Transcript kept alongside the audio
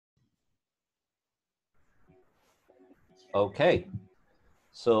Okay,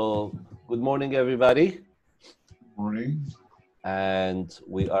 so good morning, everybody, Morning. and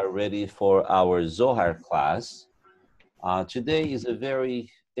we are ready for our Zohar class. Today is a very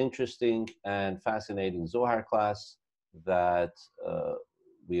interesting and fascinating Zohar class that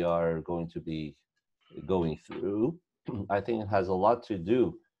we are going to be going through. I think it has a lot to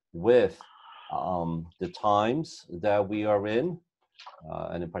do with the times that we are in,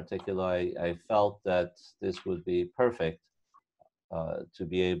 and in particular, I felt that this would be perfect to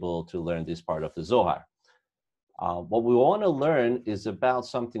be able to learn this part of the Zohar. What we want to learn is about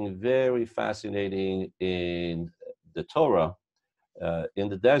something very fascinating in the Torah, in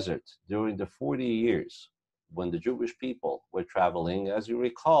the desert during the 40 years when the Jewish people were traveling. As you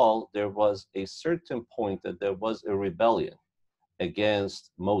recall, there was a certain point that there was a rebellion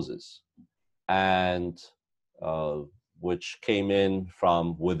against Moses, and uh, which came in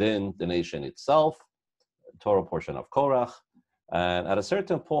from within the nation itself, Torah portion of Korach. And at a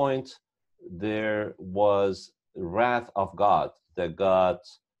certain point, there was wrath of God that got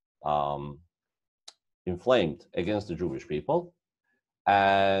um, inflamed against the Jewish people.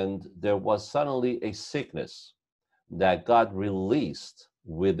 And there was suddenly a sickness that got released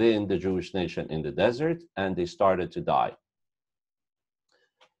within the Jewish nation in the desert, and they started to die.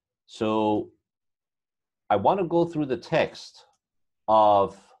 So I want to go through the text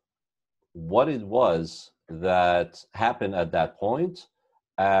of what it was that happened at that point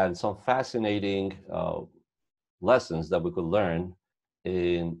and some fascinating lessons that we could learn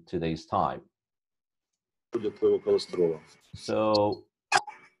in today's time. So,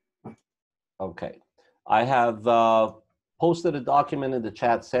 okay. I have posted a document in the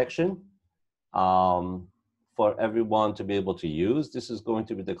chat section for everyone to be able to use. This is going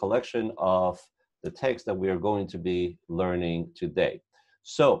to be the collection of the text that we are going to be learning today.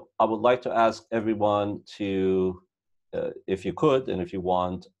 So I would like to ask everyone to, if you could, and if you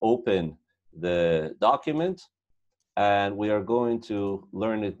want, open the document, and we are going to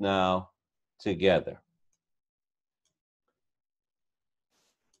learn it now together.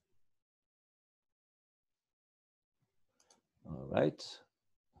 All right.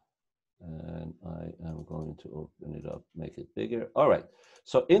 And I am going to open it up, make it bigger. All right.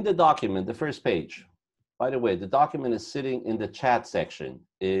 So in the document, the first page, by the way, the document is sitting in the chat section.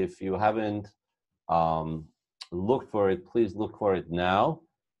 If you haven't looked for it, please look for it now.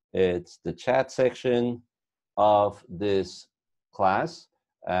 It's the chat section of this class,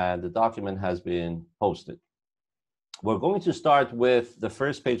 and the document has been posted. We're going to start with the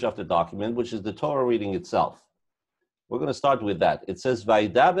first page of the document, which is the Torah reading itself. We're going to start with that. It says,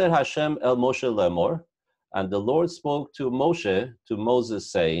 Vaidaber Hashem el Moshe lemor, and the Lord spoke to Moshe, to Moses,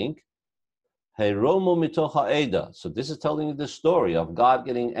 saying, Heiromu mitoch ha'eda. So this is telling you the story of God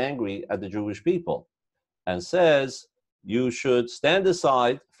getting angry at the Jewish people, and says, you should stand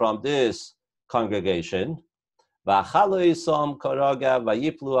aside from this congregation, and I'm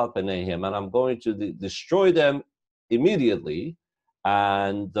going to destroy them immediately.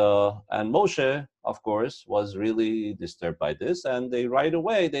 And Moshe, of course, was really disturbed by this, and right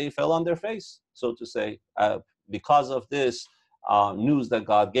away they fell on their face, so to say, because of this news that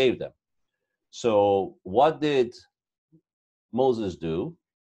God gave them. So what did Moses do?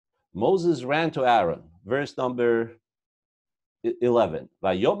 Moses ran to Aaron, verse number 11.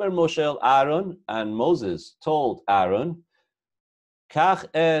 Vayomer Moshe Aaron, and Moses told Aaron, Kach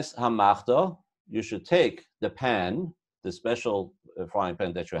es hamachta, you should take the pan, the special frying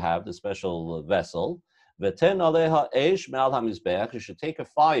pan that you have, the special vessel. Veten aleha eish me'al hamizbeach, you should take a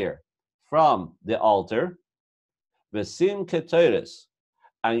fire from the altar. Vesim Ketores,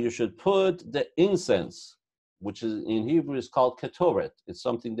 and you should put the incense, which is in Hebrew is called Ketoret. It's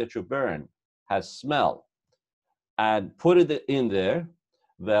something that you burn, has smell, and put it in there.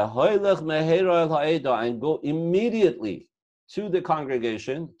 And go immediately to the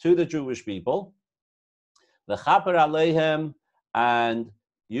congregation, to the Jewish people. And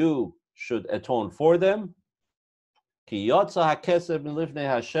you should atone for them. Because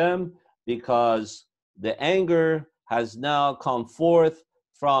the anger has now come forth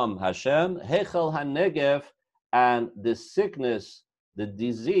from Hashem. Hechel HaNegev, and the sickness, the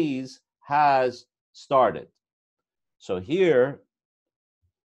disease has started. So here,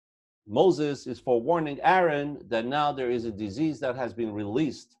 Moses is forewarning Aaron that now there is a disease that has been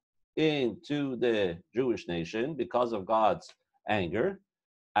released into the Jewish nation because of God's anger.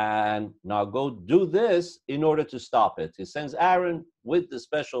 And now go do this in order to stop it. He sends Aaron with the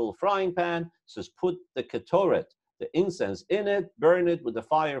special frying pan, says put the Ketoret, the incense in it, burn it with the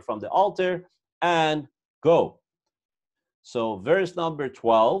fire from the altar, and go. So verse number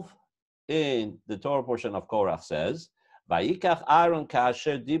 12 in the Torah portion of Korach says, Vayikach Aaron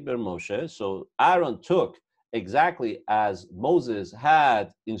kasher diber Moshe. So Aaron took exactly as Moses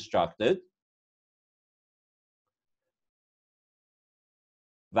had instructed.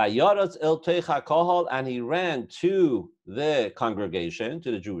 Vayaratz el techa kohol, and he ran to the congregation,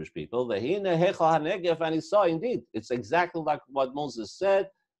 to the Jewish people. Vehine hechal hanegev, and he saw indeed, it's exactly like what Moses said,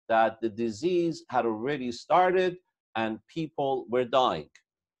 that the disease had already started and people were dying.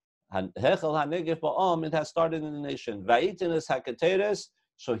 Hechal hanegev ba'am, it has started in the nation. Va'itenes haketores,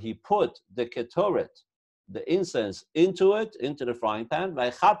 so he put the ketoret, the incense, into it, into the frying pan.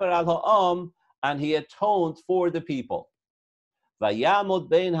 Vaychaper al ha'am, and he atoned for the people. Vayamod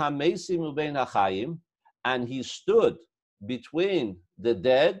bein hamesim ubein hachayim, and he stood between the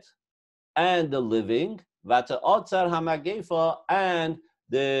dead and the living. Vata'otzar hamagefa, and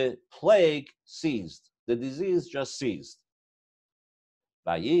the plague ceased. The disease just ceased.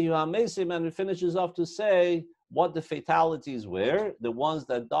 Vayiyu hamesim, and it finishes off to say what the fatalities were, the ones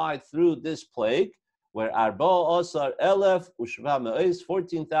that died through this plague, where Arba Osar Elef Ushva Me'ez,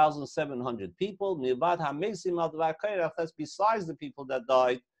 14,700 people, Milvad HaMesim Al Dvakairach, that's besides the people that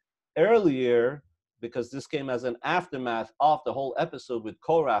died earlier, because this came as an aftermath of the whole episode with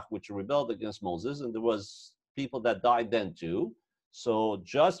Korach, which rebelled against Moses, and there was people that died then too. So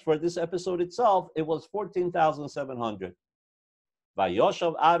just for this episode itself, it was 14,700.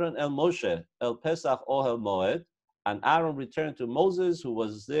 Vayoshav Aaron el Moshe el Pesach Ohel Moed, and Aaron returned to Moses, who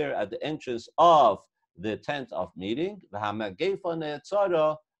was there at the entrance of the tent of meeting, and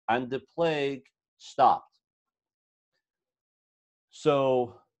the plague stopped.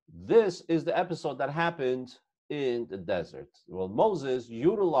 So this is the episode that happened in the desert. Well, Moses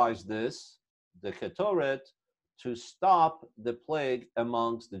utilized this, the Ketoret, to stop the plague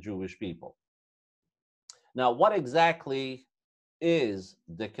amongst the Jewish people. Now, what exactly is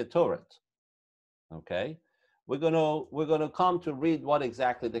the Ketoret? Okay. We're gonna come to read what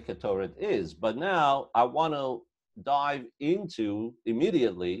exactly the Ketoret is, but now I want to dive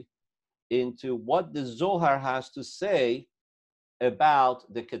immediately into what the Zohar has to say about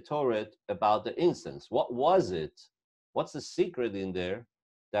the Ketoret, about the incense. What was it? What's the secret in there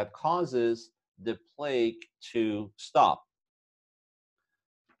that causes the plague to stop?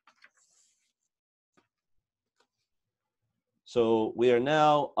 So we are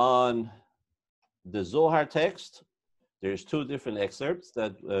now on the Zohar text. There's two different excerpts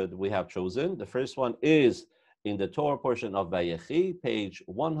that we have chosen. The first one is in the Torah portion of Vayechi, page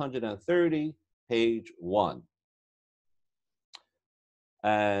 130, page 1.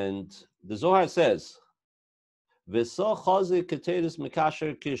 And the Zohar says, V'so chazi Ketores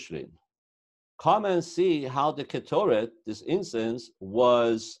mikasher kishrin. Come and see how the Ketoret, this incense,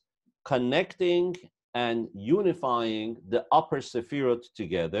 was connecting and unifying the upper Sephirot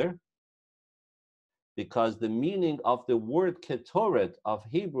together, because the meaning of the word Ketoret of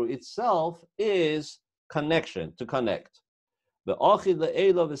Hebrew itself is connection, to connect. And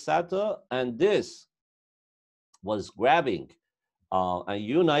this was grabbing and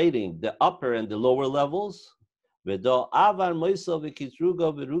uniting the upper and the lower levels. And the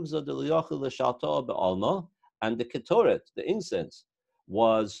Ketoret, the incense,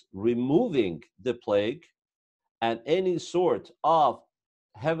 was removing the plague and any sort of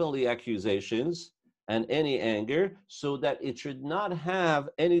heavenly accusations and any anger, so that it should not have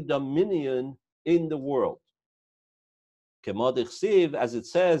any dominion in the world. As it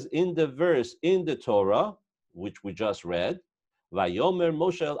says in the verse in the Torah, which we just read, Vayomer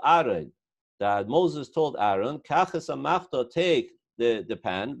Moshe el Aaron, that Moses told Aaron, take the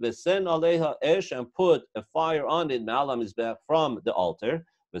pan, v'sen aleha esh, and put a fire on it, from the altar,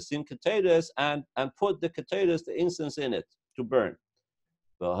 v'sim Ketores, and put the Ketores, the incense, in it to burn.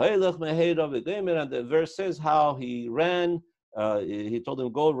 And the verse says how he ran. He told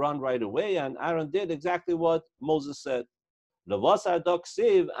him, go run right away, and Aaron did exactly what Moses said.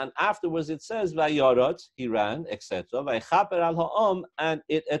 And afterwards it says, Vayorot, he ran, etc. And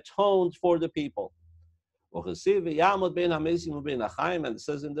it atoned for the people. And it says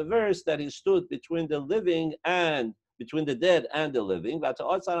in the verse that he stood between the living and between the dead and the living,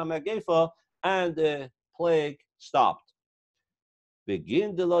 and the plague stopped.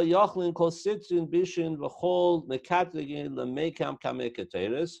 Begin de lo yochlin kol sitzin bishin v'chol mekatligin lemekam kamei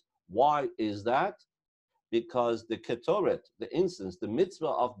Ketores. Why is that? Because the Ketoret, the incense, the mitzvah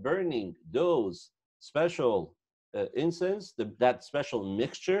of burning those special incense, that special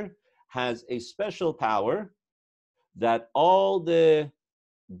mixture, has a special power that all the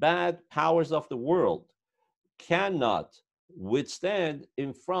bad powers of the world cannot withstand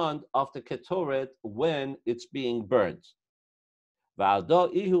in front of the Ketoret when it's being burned.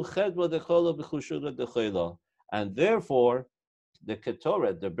 And therefore, the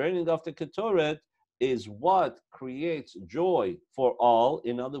Ketoret, the burning of the Ketoret, is what creates joy for all.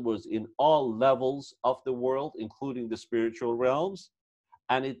 In other words, in all levels of the world, including the spiritual realms,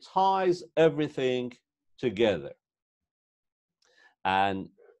 and it ties everything together. And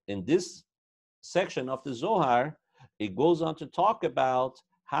in this section of the Zohar, it goes on to talk about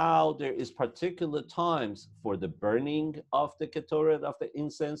how there is particular times for the burning of the Ketoret, of the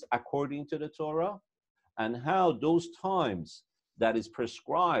incense, according to the Torah, and how those times that is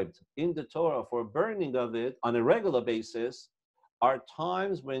prescribed in the Torah for burning of it on a regular basis are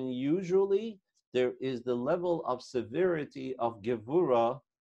times when usually there is the level of severity of Gevurah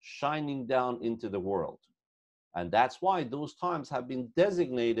shining down into the world. And that's why those times have been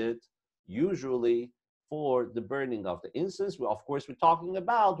designated usually for the burning of the incense. Well, of course, we're talking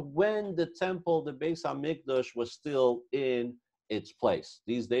about when the temple, the Beis HaMikdash, was still in its place.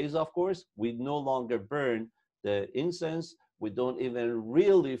 These days, of course, we no longer burn the incense. We don't even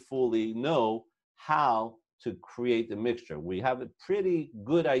really fully know how to create the mixture. We have a pretty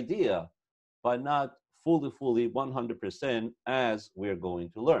good idea, but not fully 100%, as we're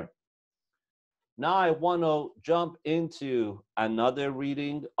going to learn. Now I want to jump into another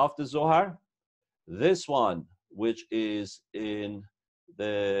reading of the Zohar. This one, which is in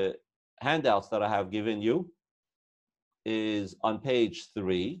the handouts that I have given you, is on page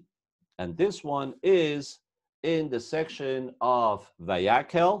 3. And this one is in the section of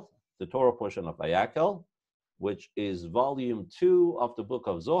Vayakel, the Torah portion of Vayakel, which is volume 2 of the book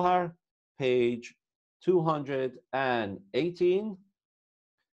of Zohar, page 218.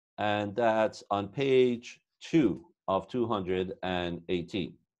 And that's on page 2 of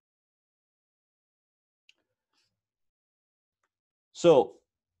 218. So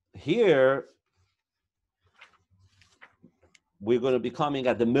here, we're going to be coming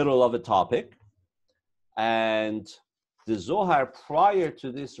at the middle of a topic. And the Zohar prior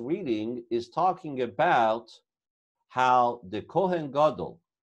to this reading is talking about how the Kohen Gadol,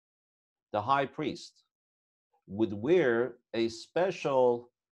 the high priest, would wear a special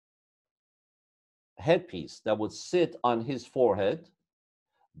headpiece that would sit on his forehead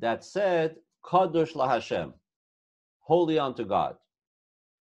that said, Kadosh LaHashem, holy unto God.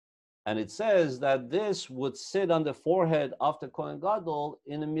 And it says that this would sit on the forehead of the Kohen Gadol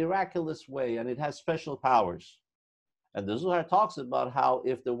in a miraculous way, and it has special powers. And the Zohar talks about how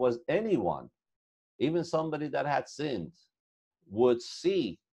if there was anyone, even somebody that had sinned, would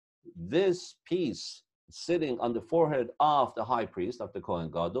see this piece sitting on the forehead of the high priest, of the Kohen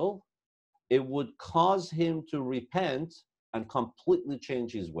Gadol, it would cause him to repent and completely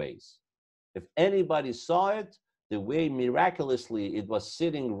change his ways. If anybody saw it, the way miraculously it was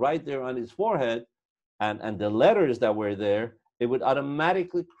sitting right there on his forehead, and the letters that were there, it would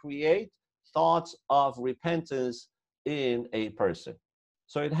automatically create thoughts of repentance in a person.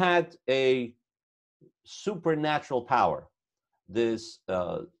 So it had a supernatural power, this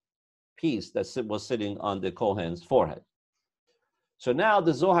piece that was sitting on the Kohen's forehead. So now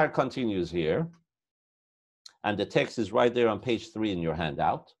the Zohar continues here, and the text is right there on page 3 in your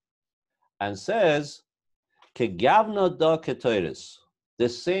handout, and says, Kegavna da Ketores. The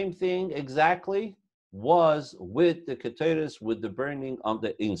same thing exactly was with the Ketores, with the burning of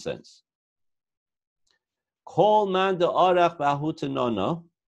the incense. Kol man da arach bahutanona,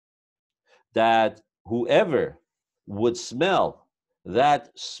 that whoever would smell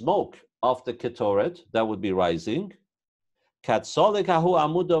that smoke of the Ketoret that would be rising, when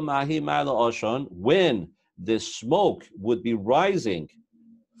the smoke would be rising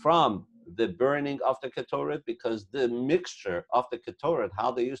from the burning of the Ketoret, because the mixture of the Ketoret,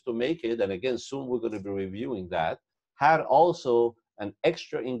 how they used to make it, and again, soon we're going to be reviewing that, had also an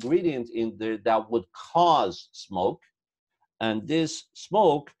extra ingredient in there that would cause smoke. And this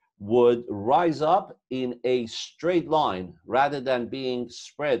smoke would rise up in a straight line rather than being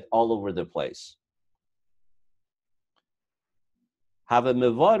spread all over the place. So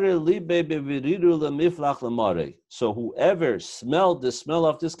whoever smelled the smell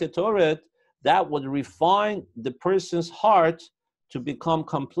of this Ketoret, that would refine the person's heart to become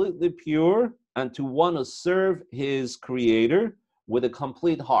completely pure and to want to serve his Creator with a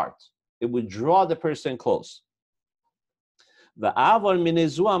complete heart. It would draw the person close. And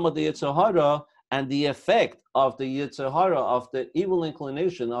the effect of the Yetzer Hara, of the evil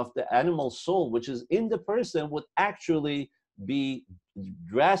inclination of the animal soul, which is in the person, would actually be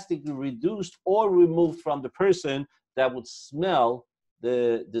drastically reduced or removed from the person that would smell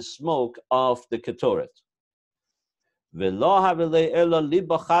the smoke of the Ketoret. And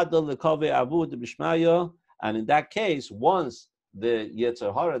in that case, once the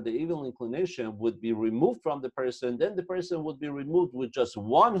Yetzer Hara, the evil inclination, would be removed from the person, then the person would be removed with just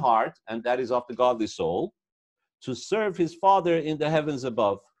one heart, and that is of the godly soul, to serve his Father in the heavens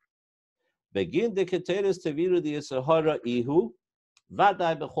above. Begin the Ketores Teviru the Yetzer Hara Ihu,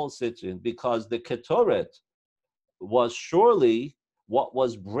 Vadai Bechol Sitrin, because the Ketoret was surely what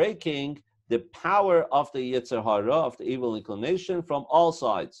was breaking the power of the Yetzer Hara, of the evil inclination, from all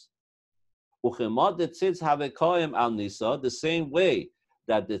sides. The same way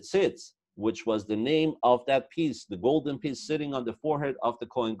that the tzitz, which was the name of that piece, the golden piece sitting on the forehead of the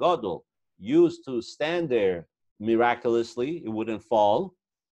Kohen Gadol, used to stand there miraculously, it wouldn't fall,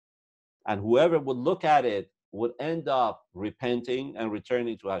 and whoever would look at it would end up repenting and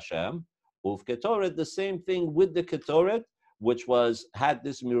returning to Hashem. Uf Ketoret, the same thing with the Ketoret, which had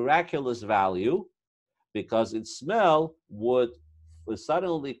this miraculous value, because its smell would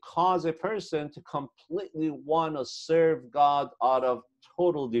suddenly cause a person to completely want to serve God out of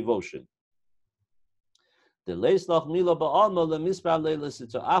total devotion. Because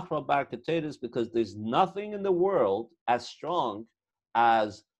there's nothing in the world as strong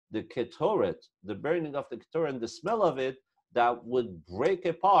as the Ketoret, the burning of the Ketoret and the smell of it, that would break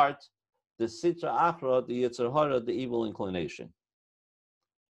apart the Sitra Achra, the Yetzer Hara, the evil inclination.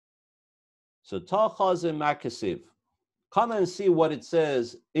 So Tachazim Makasiv. Come and see what it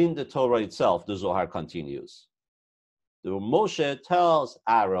says in the Torah itself, the Zohar continues. The Moshe tells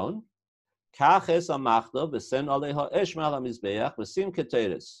Aaron, my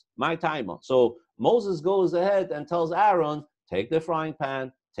time. So Moses goes ahead and tells Aaron, take the frying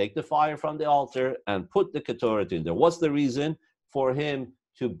pan, take the fire from the altar, and put the Ketoret in there. What's the reason for him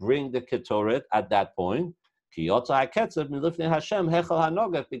to bring the Ketoret at that point? Because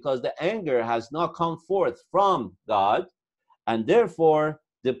the anger has not come forth from God, and therefore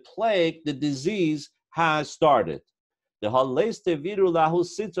the plague, the disease, has started. That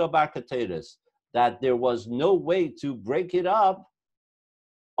there was no way to break it up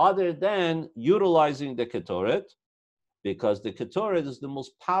other than utilizing the Ketoret, because the Ketoret is the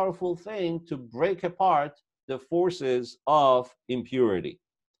most powerful thing to break apart the forces of impurity.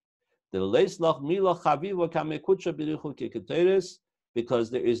 Because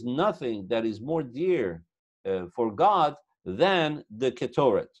there is nothing that is more dear for God than the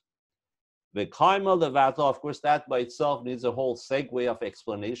Ketoret. The Kaima Levata, of course, that by itself needs a whole segue of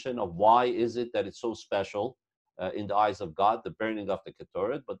explanation of why is it that it's so special in the eyes of God, the burning of the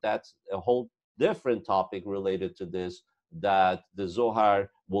Ketoret, but that's a whole different topic related to this that the Zohar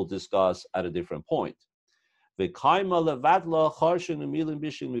will discuss at a different point. The Kaima Levatla Charshin Emilim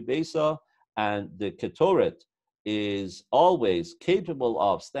Bishin Mibesa, and the Ketoret is always capable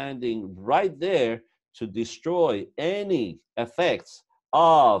of standing right there to destroy any effects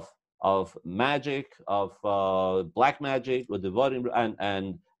of magic, of black magic, or devoting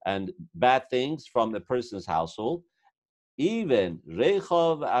and bad things from a person's household. Even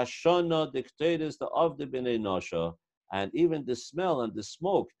Rechav Ashana Dictators the of the Bnei Nosha, and even the smell and the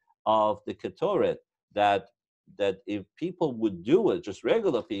smoke of the Ketoret, that if people would do it, just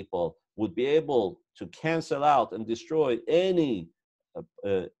regular people would be able to cancel out and destroy any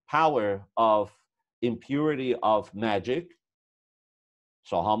power of impurity of magic.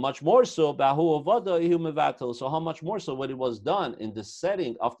 So how much more so, so how much more so when it was done in the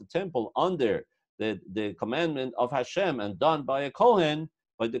setting of the temple under the commandment of Hashem and done by a Kohen,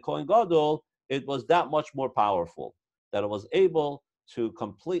 by the Kohen Gadol, it was that much more powerful, that it was able to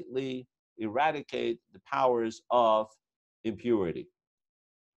completely eradicate the powers of impurity.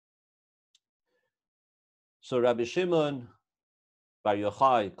 So Rabbi Shimon Bar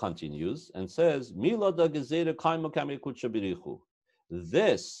Yochai continues and says,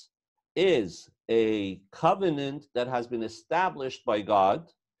 this is a covenant that has been established by God.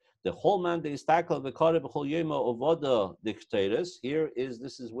 The whole man this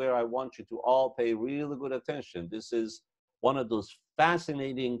is where I want you to all pay really good attention. This is one of those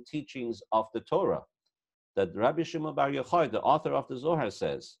fascinating teachings of the Torah, that Rabbi Shimon Bar Yochai, the author of the Zohar,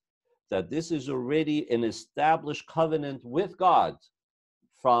 says that this is already an established covenant with God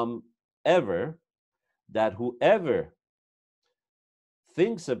from ever, that whoever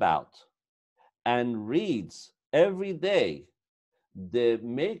thinks about and reads every day the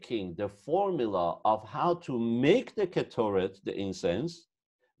formula of how to make the Ketoret, the incense,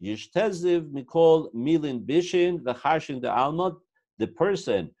 Yishteziv Mikol Milin Bishin V'Charshin the Almad, the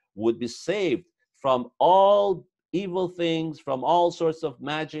person would be saved from all evil things, from all sorts of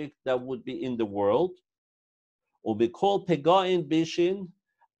magic that would be in the world. Ubikol Pegain Bishin,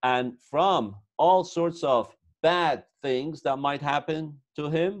 and from all sorts of bad things that might happen to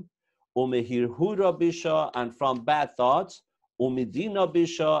him. Umehirhura Bisha, and from bad thoughts. umidina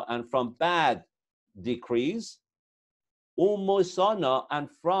bisha, and from bad decrees, umosana, and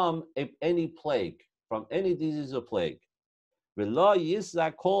from any plague, from any disease or plague. V'lo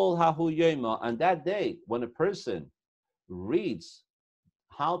yizak kol hahu yoma, and that day when a person reads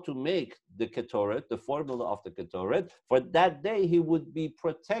how to make the Ketoret, the formula of the Ketoret, for that day he would be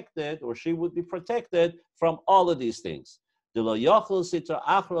protected, or she would be protected from all of these things. That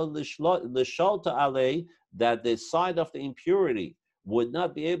the side of the impurity would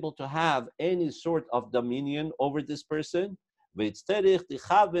not be able to have any sort of dominion over this person.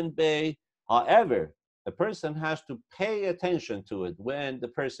 However, a person has to pay attention to it when the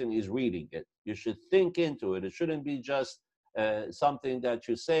person is reading it. You should think into it. It shouldn't be just something that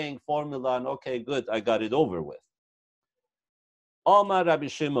you're saying formula and okay, good, I got it over with. Omar Rabbi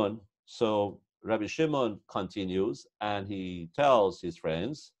Shimon. So Rabbi Shimon continues and he tells his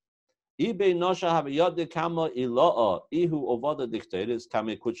friends, if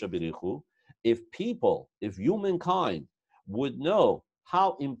people, if humankind would know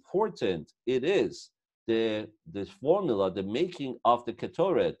how important it is, the formula, the making of the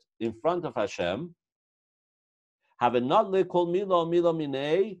Ketoret in front of Hashem, have a not called mila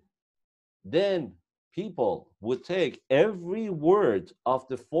minei, then people would take every word of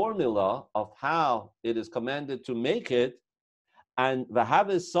the formula of how it is commanded to make it, and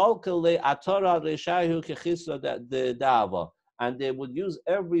and they would use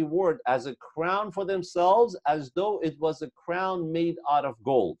every word as a crown for themselves, as though it was a crown made out of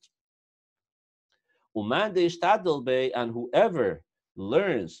gold. And whoever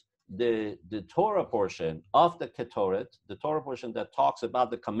learns the Torah portion of the Ketoret, the Torah portion that talks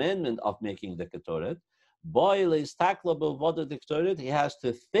about the commandment of making the Ketoret, he has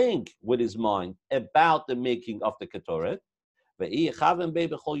to think with his mind about the making of the Ketoret.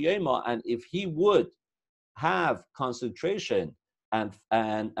 And if he would have concentration and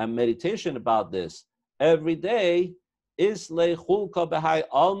meditation about this every day, then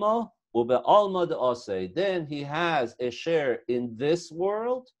he has a share in this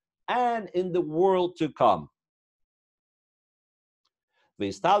world and in the world to come.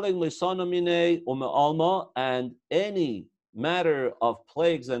 And any matter of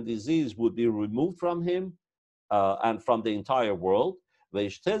plagues and disease would be removed from him and from the entire world.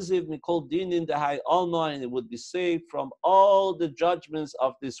 And it would be saved from all the judgments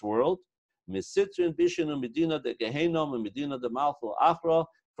of this world.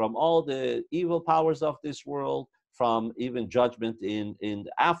 From all the evil powers of this world, from even judgment in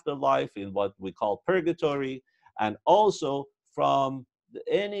the afterlife, in what we call purgatory, and also from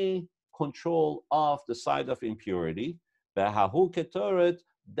any control of the side of impurity. This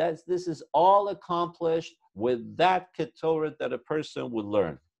is all accomplished with that Ketoret that a person would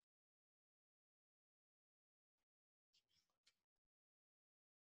learn.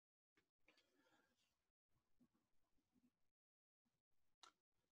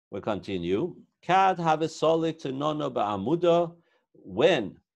 We continue. Kad havesolik to nono ba'amuda.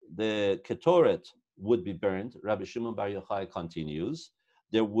 When the Ketoret would be burned, Rabbi Shimon Bar Yochai continues,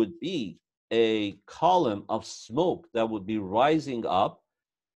 there would be a column of smoke that would be rising up.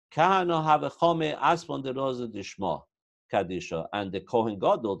 Kahano havechome aspan de rosa dishma kadisha. And the Kohen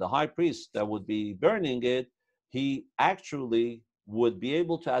Gadol, the high priest that would be burning it, he actually would be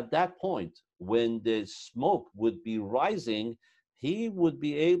able to, at that point, when the smoke would be rising, he would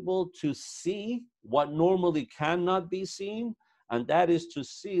be able to see what normally cannot be seen, and that is to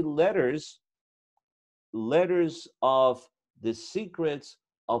see letters of the secrets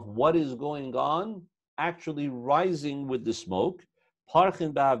of what is going on actually rising with the smoke.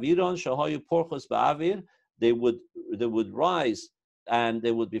 Parchin ba'aviron shahoyu porchos ba'avir. They would rise and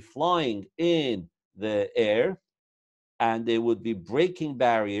they would be flying in the air, and they would be breaking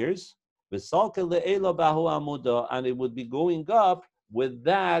barriers. And it would be going up with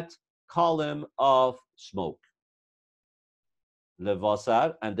that column of smoke.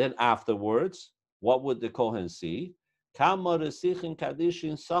 Levasar, and then afterwards, what would the Kohen see?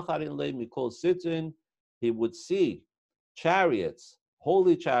 He would see chariots,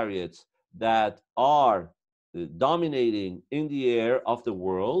 holy chariots, that are dominating in the air of the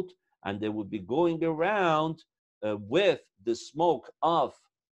world, and they would be going around with the smoke of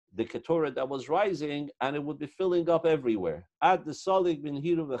the Ketoret that was rising, and it would be filling up everywhere. At the Salig bin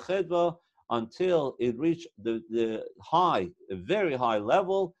Hiru v'chedva, until it reached the high, a very high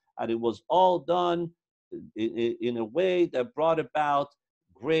level, and it was all done in a way that brought about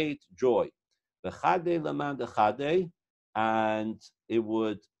great joy. And it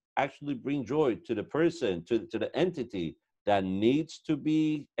would actually bring joy to the person, to the entity that needs to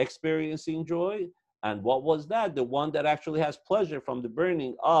be experiencing joy, And what was that? The one that actually has pleasure from the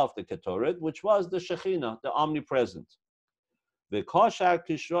burning of the Ketoret, which was the Shekhinah, the omnipresent. The Koshar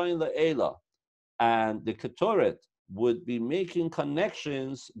Kishroin Le'ela, and the Ketoret would be making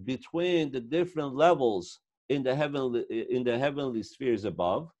connections between the different levels in the heavenly spheres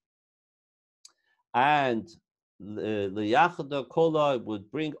above, and Liyachda Kola would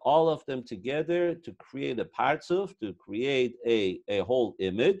bring all of them together to create a partzuf, to create a whole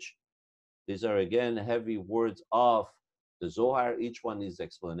image. These are again heavy words of the Zohar. Each one is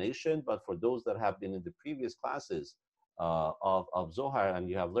explanation, but for those that have been in the previous classes of Zohar and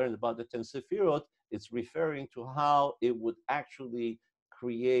you have learned about the 10 Sefirot, it's referring to how it would actually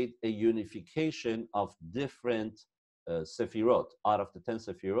create a unification of different Sefirot. Out of the 10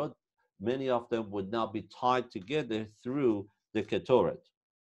 Sefirot, many of them would now be tied together through the Ketoret.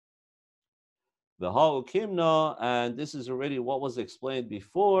 The Ha'ukimna, and this is already what was explained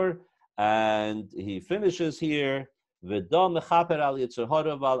before, and he finishes here, Vido mechaper al Yetzer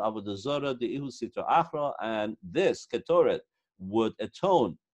Hara val avodah zara deihu sitra achra, and this Ketoret would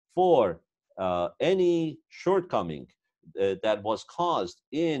atone for any shortcoming that was caused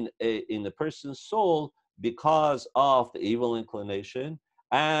in a person's soul because of the evil inclination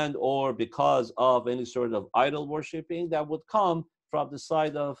and or because of any sort of idol worshiping that would come from the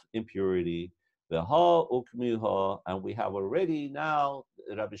side of impurity. The ha ukmiha, and we have already now,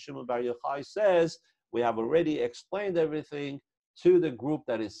 Rabbi Shimon Bar Yochai says, we have already explained everything to the group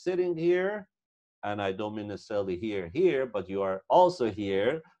that is sitting here, and I don't mean necessarily here, but you are also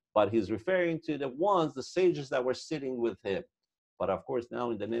here, but he's referring to the sages that were sitting with him. But of course,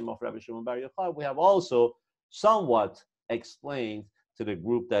 now in the name of Rabbi Shimon Bar Yochai, we have also somewhat explained to the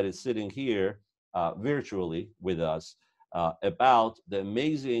group that is sitting here virtually with us about the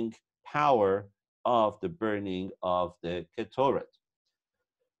amazing power of the burning of the Ketoret.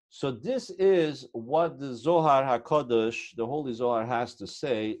 So this is what the Zohar HaKadosh, the Holy Zohar, has to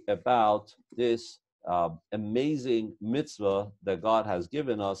say about this amazing mitzvah that God has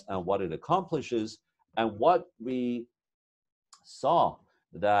given us and what it accomplishes, and what we saw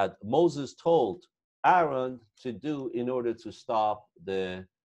that Moses told Aaron to do in order to stop the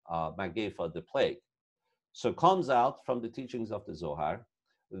Magefa, the plague. So it comes out from the teachings of the Zohar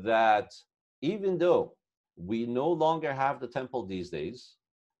that even though we no longer have the temple these days,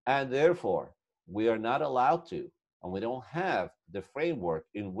 and therefore we are not allowed to, and we don't have the framework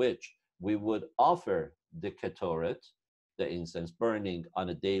in which we would offer the Ketoret, the incense burning, on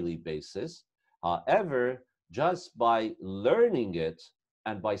a daily basis. However, just by learning it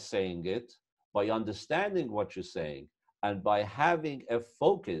and by saying it, by understanding what you're saying, and by having a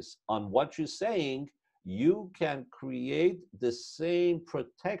focus on what you're saying, you can create the same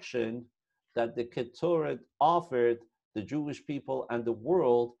protection that the Ketoret offered the Jewish people and the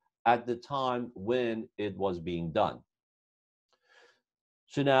world at the time when it was being done.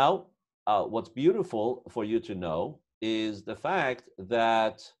 So now, what's beautiful for you to know is the fact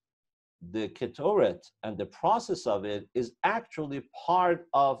that the Ketoret and the process of it is actually part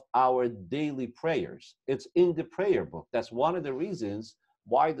of our daily prayers. It's in the prayer book. That's one of the reasons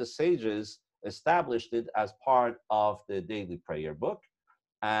why the sages established it as part of the daily prayer book.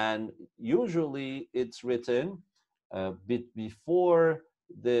 And usually it's written before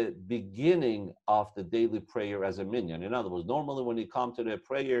the beginning of the daily prayer as a minyan. In other words, normally when you come to the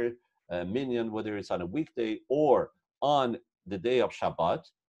prayer minyan, whether it's on a weekday or on the day of Shabbat,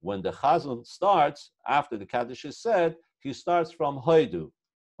 when the Chazan starts, after the Kaddish is said, he starts from Haidu.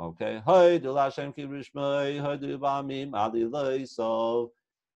 Okay? Haidu Lashem Kibrishmai, Haidu Bamim, Ali So.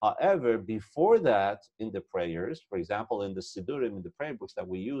 However, before that, in the prayers, for example, in the Sidurim, in the prayer books that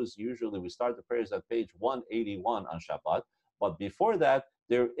we use, usually we start the prayers at page 181 on Shabbat. But before that,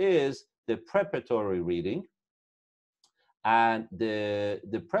 there is the preparatory reading. And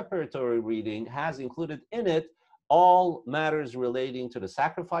the preparatory reading has included in it all matters relating to the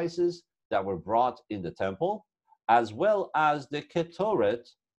sacrifices that were brought in the temple, as well as the Ketoret,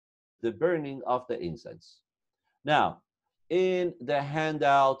 the burning of the incense. Now, in the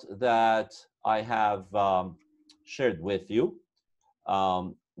handout that I have shared with you,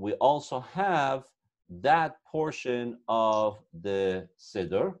 we also have that portion of the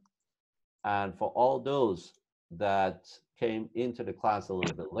Siddur. And for all those that came into the class a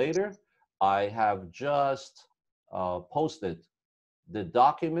little bit later, I have just posted the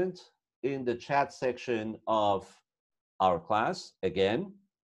document in the chat section of our class again.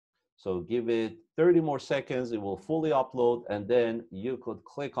 So give it 30 more seconds, it will fully upload, and then you could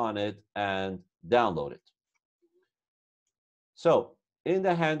click on it and download it. So in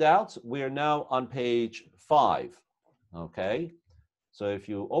the handouts, we are now on page 5, okay? So if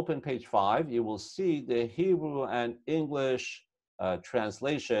you open page 5, you will see the Hebrew and English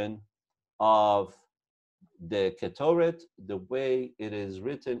translation of the Ketoret, the way it is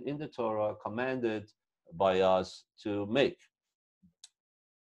written in the Torah, commanded by us to make.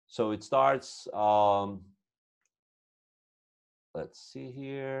 So it starts, let's see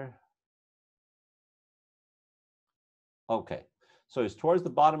here. Okay, so it's towards the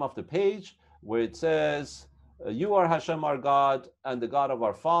bottom of the page where it says, you are Hashem our God and the God of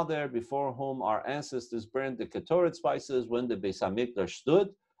our father, before whom our ancestors burned the Ketoret spices when the Beis HaMikdash stood,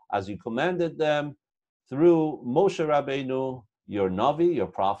 as you commanded them through Moshe Rabbeinu, your Navi, your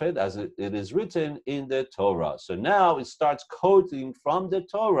prophet, as it is written in the Torah. So now it starts quoting from the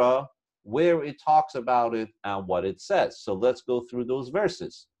Torah where it talks about it and what it says. So let's go through those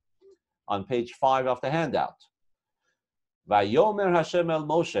verses on page 5 of the handout. Vayomer Hashem el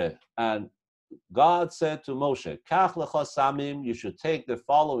Moshe, and God said to Moshe, Kach lecha samim, you should take the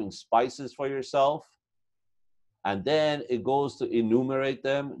following spices for yourself. And then it goes to enumerate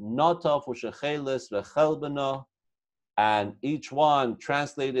them. Notaf u'shecheles v'chelbena, and each one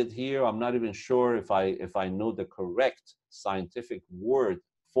translated here, I'm not even sure if I know the correct scientific word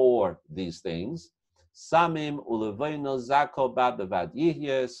for these things. Samim u'leveino zako bad bevad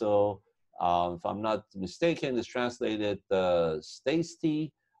yihye. So if I'm not mistaken, it's translated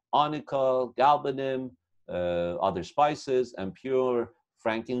stasty, onycha, galbanim, other spices, and pure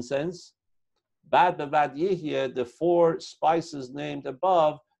frankincense. Bad bevad yihye, the 4 spices named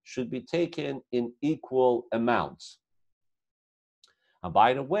above should be taken in equal amounts. And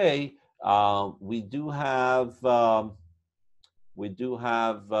by the way, we do have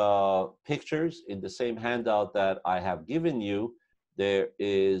pictures in the same handout that I have given you. There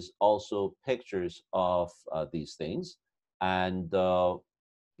is also pictures of these things, and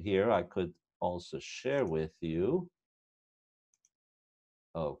here I could also share with you.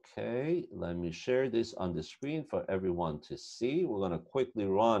 Okay, let me share this on the screen for everyone to see. We're going to quickly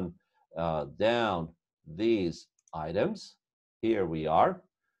run down these items. Here we are.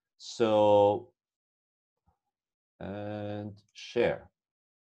 So, and share.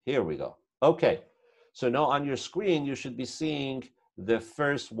 Here we go. Okay, so now on your screen, you should be seeing the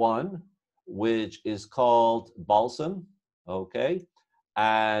first one, which is called balsam. Okay,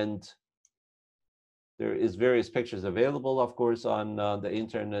 and there is various pictures available, of course, on the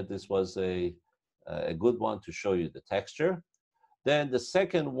internet. This was a good one to show you the texture. Then the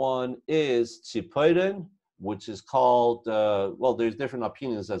second one is tziporen, which is called, well, there's different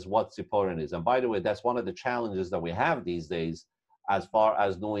opinions as what tziporen is. And by the way, that's one of the challenges that we have these days as far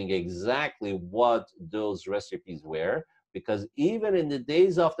as knowing exactly what those recipes were, because even in the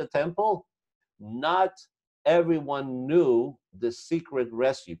days of the temple, not everyone knew the secret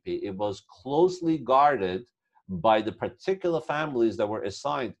recipe. It was closely guarded by the particular families that were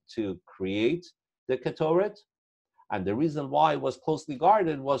assigned to create the Ketoret. And the reason why it was closely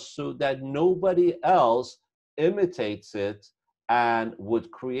guarded was so that nobody else imitates it and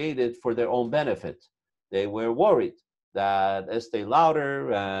would create it for their own benefit. They were worried that Estee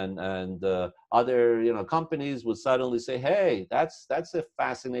Lauder and other companies would suddenly say, "Hey, that's a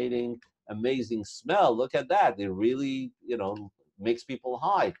fascinating, amazing smell. Look at that! It really makes people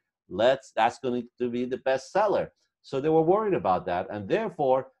high. That's going to be the best seller." So they were worried about that, and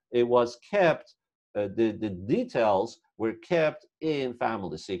therefore it was kept. The details were kept in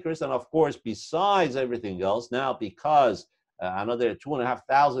family secrets. And of course, besides everything else, now because another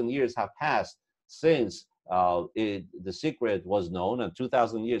 2,500 years have passed since the secret was known, and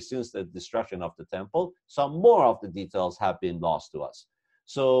 2,000 years since the destruction of the temple, some more of the details have been lost to us.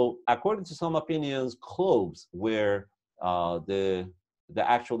 So according to some opinions, cloves were the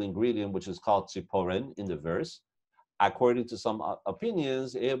actual ingredient, which is called tziporen in the verse. According to some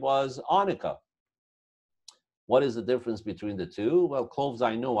opinions, it was onycha. What is the difference between the two? Well, cloves,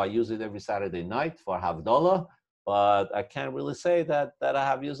 I know I use it every Saturday night for Havdalah, but I can't really say that I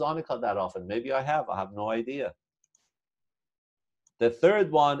have used onycha that often. Maybe I have no idea. The third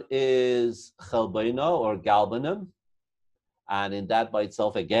one is chelbena or galbanum. And in that by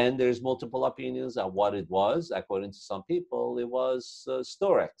itself, again, there's multiple opinions on what it was. According to some people, it was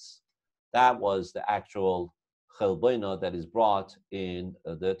storex. That was the actual chelbena that is brought in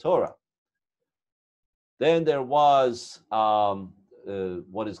the Torah. Then there was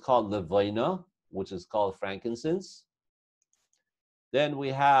what is called levina, which is called frankincense. Then we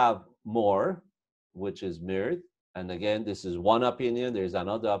have myrrh, which is myrrh. And again, this is one opinion. There's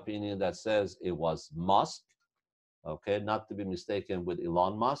another opinion that says it was musk. Okay, not to be mistaken with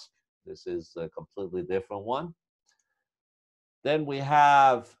Elon Musk. This is a completely different one. Then we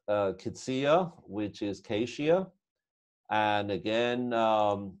have kitsia, which is cassia. And again,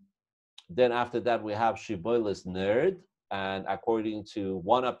 then after that, we have Shiboilis Nerd. And according to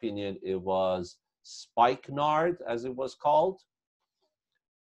one opinion, it was spikenard, as it was called.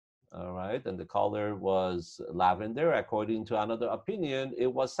 All right. And the color was lavender. According to another opinion, it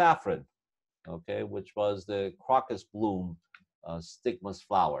was saffron, okay, which was the crocus bloom stigmas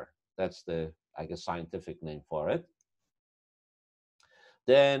flower. That's the, I guess, scientific name for it.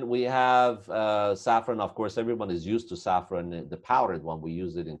 Then we have saffron. Of course, everyone is used to saffron, the powdered one. We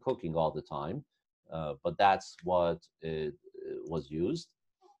use it in cooking all the time, but that's what it was used.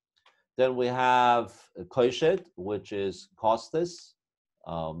 Then we have koishet, which is costus.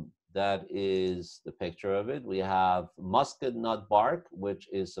 That is the picture of it. We have muscat nut bark, which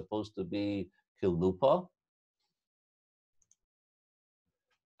is supposed to be kilupa.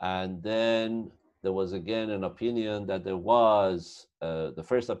 And then there was again an opinion that there was, the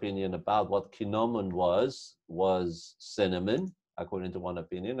first opinion about what cinnamon was cinnamon, according to one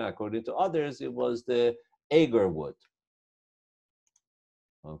opinion. According to others, it was the agar wood.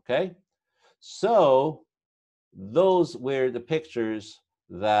 Okay, so those were the pictures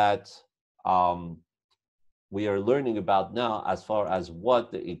that we are learning about now as far as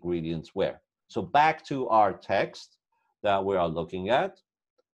what the ingredients were. So back to our text that we are looking at.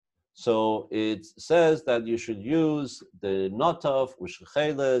 So it says that you should use the notov,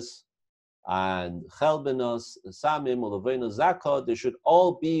 ushcheles, and chelbenos, samim, uloveno, zakot. They should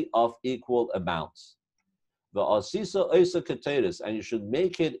all be of equal amounts. The asisa isa ketores, and you should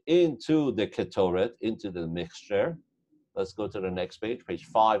make it into the ketoret, into the mixture. Let's go to the next page, page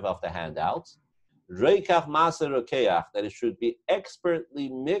 5 of the handouts. Reikach maser rokeach, that it should be expertly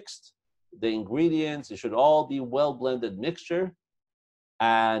mixed. The ingredients, it should all be well blended mixture.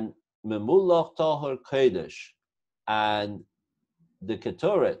 And memulach tahor kodesh, and the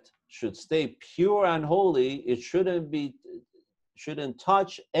ketoret should stay pure and holy. It shouldn't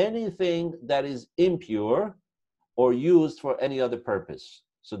touch anything that is impure or used for any other purpose.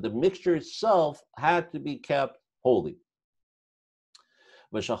 So the mixture itself had to be kept holy.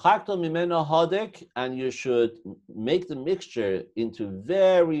 And you should make the mixture into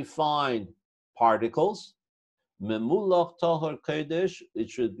very fine particles. Memulach tahor kodesh, it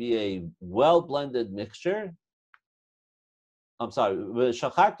should be a well-blended mixture. I'm sorry.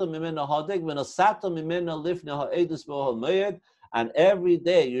 And every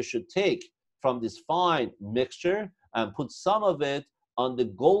day you should take from this fine mixture and put some of it on the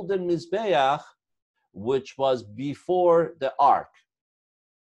golden mizbeach, which was before the ark,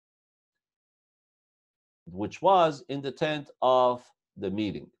 which was in the tent of the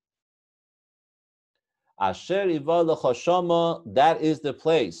meeting. Asher iva l'chashama, that is the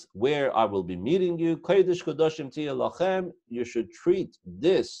place where I will be meeting you. Kodesh kodoshim tiyeh lachem, you should treat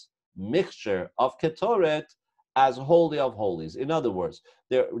this mixture of ketoret as holy of holies. In other words,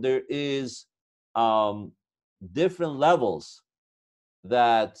 there is different levels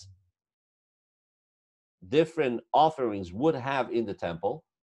that different offerings would have in the temple.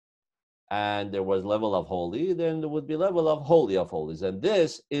 And there was level of holy, then there would be level of holy of holies. And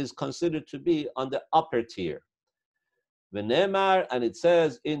this is considered to be on the upper tier. V'nemar, and it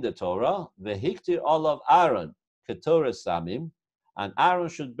says in the Torah, v'hiktir olav Aaron, Ketores samim, and Aaron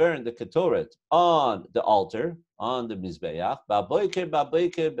should burn the Ketoret on the altar, on the Mizbeach. Ba'boiker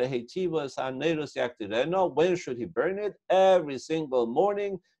behetivas haneros yaktireno. When should he burn it? Every single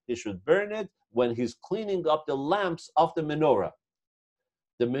morning he should burn it when he's cleaning up the lamps of the menorah.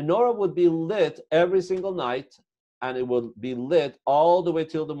 The menorah would be lit every single night, and it would be lit all the way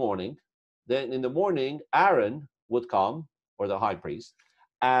till the morning. Then in the morning, Aaron would come, or the high priest,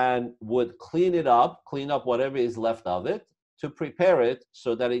 and would clean up whatever is left of it to prepare it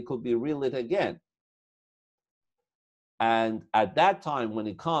so that it could be relit again. And at that time, when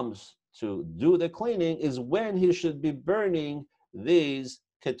he comes to do the cleaning, is when he should be burning these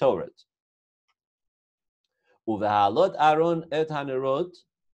ketoret. Uvehalot Aaron et hanerot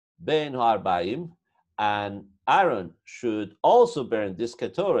ben harbaim, and Aaron should also burn this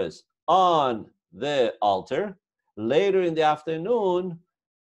ketores on the altar. Later in the afternoon,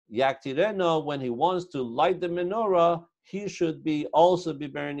 yaktireno, when he wants to light the menorah, he should also be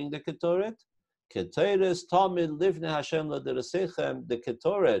burning the ketoret. Ketores tamid livne Hashem l'derasechem. The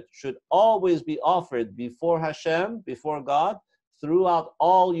ketoret should always be offered before Hashem, before God, throughout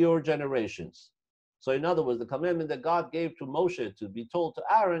all your generations. So in other words, the commandment that God gave to Moshe to be told to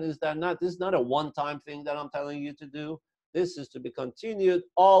Aaron is that this is not a one-time thing that I'm telling you to do. This is to be continued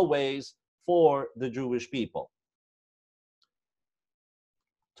always for the Jewish people.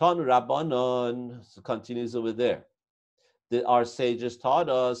 Tanu Rabbanon continues over there. Our sages taught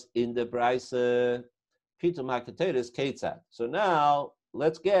us in the Braise, Pitum HaKetoret Ketzad. So now,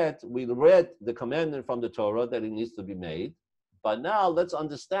 we read the commandment from the Torah that it needs to be made, but now let's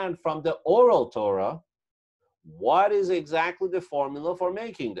understand from the oral Torah, what is exactly the formula for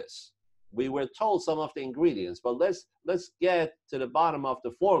making this? We were told some of the ingredients, but let's get to the bottom of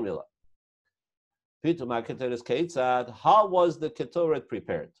the formula. How was the Ketoret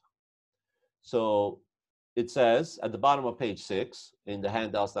prepared? So it says at the bottom of page 6 in the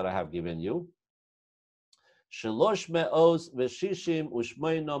handouts that I have given you,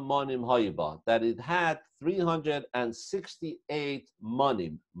 that it had 368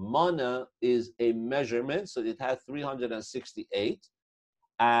 monim. Mana is a measurement, so it had 368.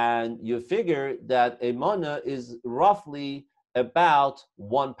 And you figure that a mana is roughly about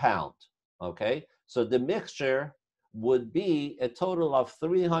 1 pound. Okay, so the mixture would be a total of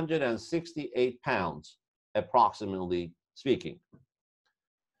 368 pounds, approximately speaking.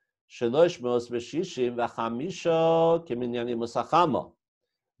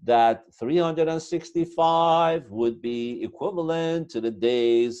 That 365 would be equivalent to the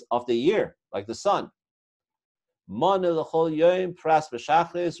days of the year, like the sun. 1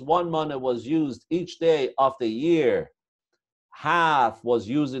 mana was used each day of the year. Half was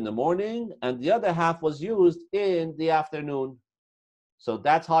used in the morning, and the other half was used in the afternoon. So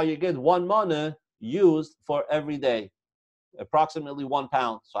that's how you get 1 mana used for every day, approximately 1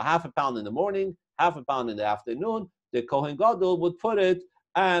 pound. So half a pound in the morning, half a pound in the afternoon. The Kohen Gadol would put it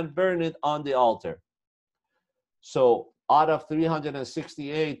and burn it on the altar. So out of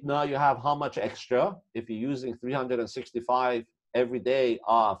 368, now you have how much extra? If you're using 365 every day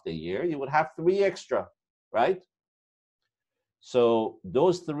of the year, you would have 3 extra, right? So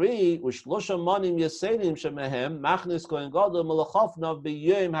those 3, ushlosha manim yesedim shemehem machnis kohen gadol melachofnav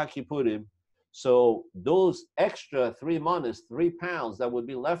b'yom haKippurim. So those extra 3 manas, 3 pounds that would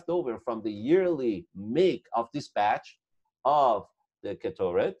be left over from the yearly make of this batch of the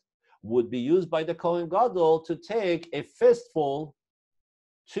Ketoret would be used by the Kohen Gadol to take a fistful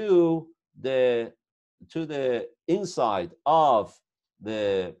to the inside of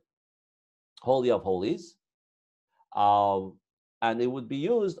the Holy of Holies, and it would be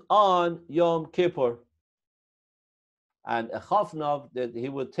used on Yom Kippur. And a chafnav that he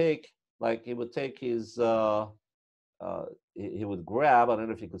would take his he would grab. I don't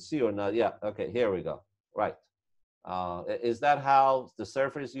know if you could see or not. Yeah, okay, here we go. Right. Is that how the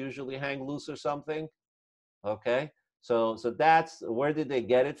surfers usually hang loose or something? Okay, so that's where did they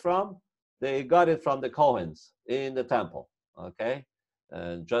get it from? They got it from the Kohens in the temple. Okay,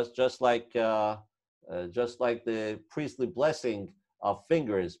 and just like the priestly blessing of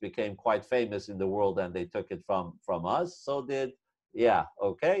fingers became quite famous in the world, and they took it from us. So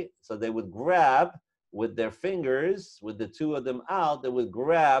so they would grab with their fingers, with the 2 of them out, they would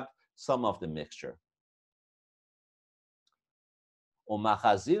grab some of the mixture.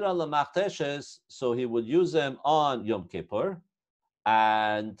 So he would use them on Yom Kippur,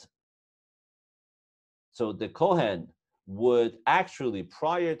 and so the Kohen would actually,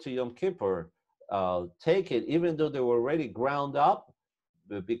 prior to Yom Kippur, take it, even though they were already ground up,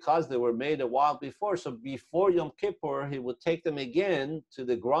 because they were made a while before. So before Yom Kippur, he would take them again to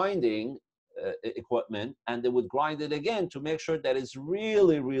the grinding equipment, and they would grind it again to make sure that it's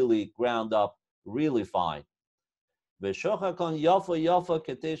really, really ground up, really fine. And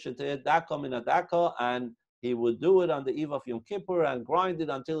he would do it on the eve of Yom Kippur and grind it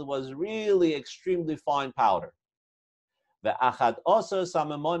until it was really extremely fine powder.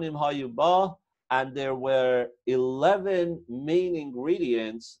 And there were 11 main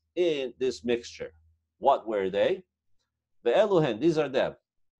ingredients in this mixture. What were they? The Eluhen, these are them.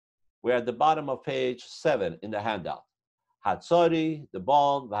 We're at the bottom of page 7 in the handout. Hatzori, the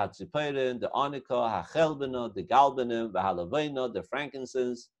balm, v'hatziperin, the onika, hachelbena, the galbenim, v'halavena, the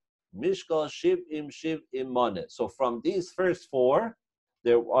frankincense, mishkal, shiv'im moneh. So from these first 4,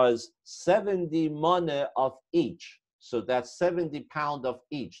 there was 70 moneh of each. So that's 70 pounds of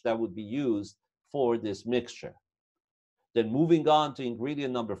each that would be used for this mixture. Then moving on to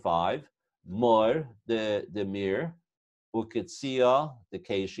ingredient number 5, mor, the mir, ukitsia, the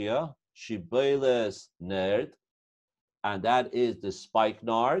acacia, shibeles, nerd, and that is the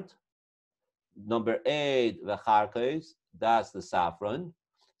spikenard. Number 8, the charkes, that's the saffron.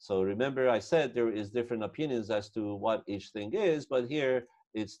 So remember I said there is different opinions as to what each thing is, but here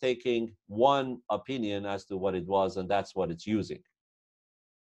it's taking one opinion as to what it was, and that's what it's using.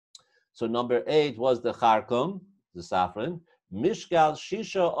 So number 8 was the charkum, the saffron. Mishkal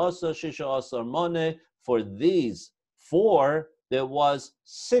shisha asar moneh. For these 4, there was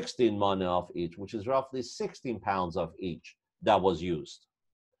 16 money of each, which is roughly 16 pounds of each that was used.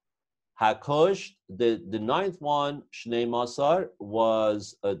 Hakosh, the ninth one, Shnei Masar,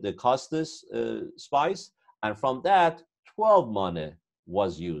 was the Costas spice, and from that, 12 money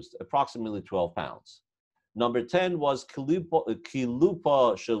was used, approximately 12 pounds. Number 10 was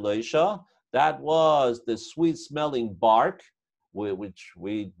Kilupa Shalisha. That was the sweet-smelling bark, which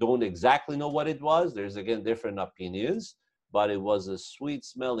we don't exactly know what it was. There's, again, different opinions, but it was a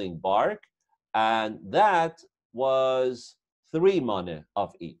sweet-smelling bark, and that was 3 money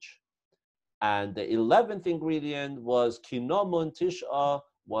of each. And the 11th ingredient was kinomon tisha,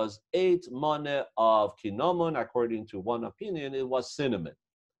 was 8 money of kinomon. According to one opinion, it was cinnamon.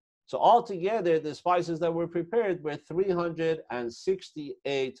 So altogether, the spices that were prepared were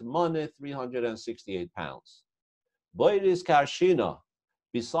 368 money, 368 pounds. Boiris karshina.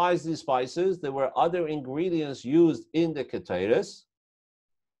 Besides these spices, there were other ingredients used in the Ketores.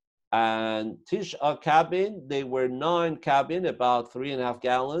 And tisha cabin, they were 9 cabin, about 3.5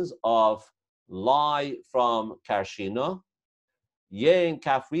 gallons of lye from Karshina, Yen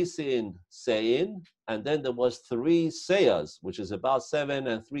Kafrisin Sein, and then there was 3 seyas, which is about 7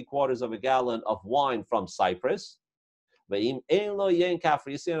 3/4 of a gallon of wine from Cyprus. And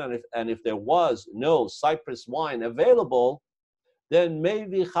if there was no Cyprus wine available, then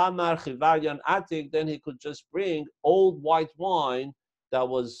maybe Chamar Chivaryan Atik, then he could just bring old white wine that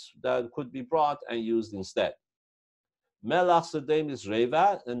could be brought and used instead. Melach Sedem is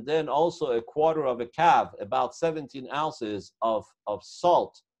Reva, and then also 1/4 of a calf, about 17 ounces of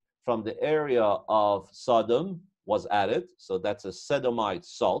salt from the area of Sodom was added. So that's a Sodomite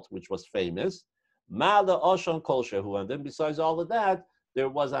salt, which was famous. Mala Oshon Kol Shehu, and then besides all of that, there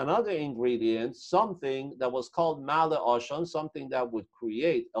was another ingredient, something that was called Mala Oshon, something that would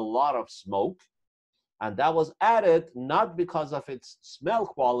create a lot of smoke. And that was added not because of its smell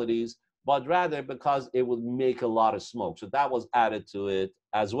qualities, but rather because it would make a lot of smoke. So that was added to it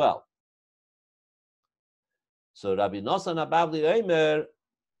as well. So Rabbi Nosson Abavli Eimer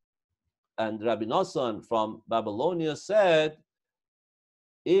and Rabbi Nosson from Babylonia said,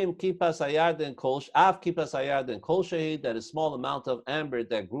 Im kipas hayarden kol av kipas hayarden kol shehid, that a small amount of amber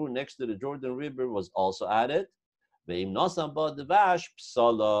that grew next to the Jordan River was also added. Ve'im Nosson ba devash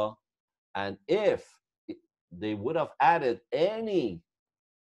psala, and if they would have added any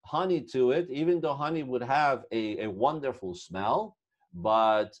honey to it, even though honey would have a wonderful smell,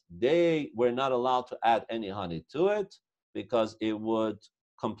 but they were not allowed to add any honey to it because it would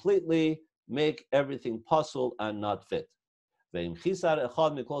completely make everything puzzle and not fit. And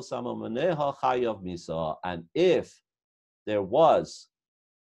if there was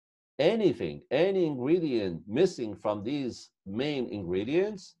any ingredient missing from these main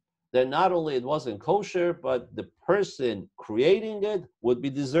ingredients, then not only it wasn't kosher, but the person creating it would be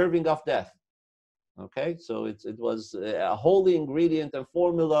deserving of death. Okay, so it was a holy ingredient and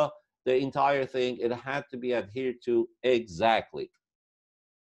formula, the entire thing, it had to be adhered to exactly.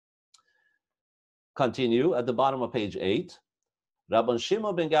 Continue at the bottom of page 8. Rabban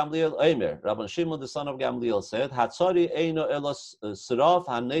Shimon ben Gamliel Eimer, Rabban Shimon the son of Gamliel said, Hatzari eino elos siraf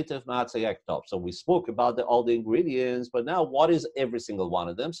hanetev ma'atzayektav. So we spoke about all the ingredients, but now what is every single one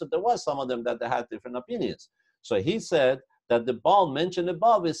of them? So there was some of them that they had different opinions. So he said that the balm mentioned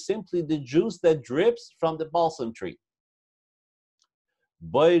above is simply the juice that drips from the balsam tree.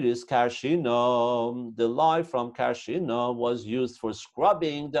 Boiris karshina, the lye from karshina was used for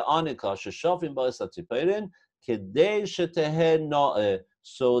scrubbing the anika, sheshavim ba'esatziperin,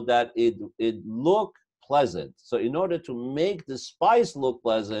 so that it look pleasant. So in order to make the spice look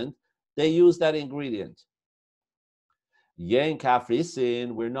pleasant, they use that ingredient. Yen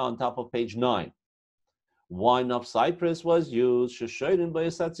kafrisin, we're now on top of page 9. Wine of Cyprus was used. How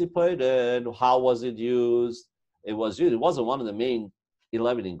was it used? It wasn't one of the main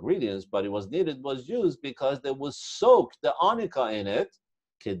 11 ingredients, but it was used because there was soaked the anika in it,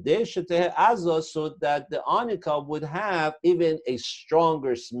 so that the anika would have even a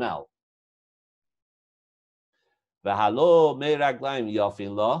stronger smell. And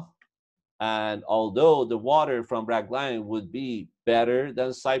although the water from raglaim would be better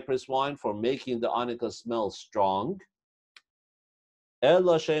than Cyprus wine for making the anika smell strong, what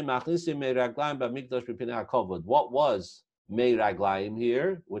was mei raglaim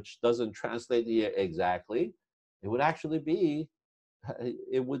here, which doesn't translate here exactly, it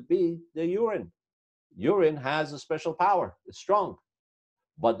would be the urine. Urine has a special power. It's strong.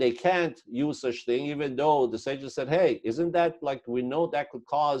 But they can't use such thing, even though the sages said, hey, isn't that like, we know that could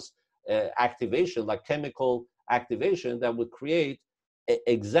cause activation, like chemical activation that would create an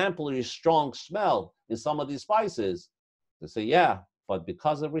exemplary strong smell in some of these spices. They say, yeah, But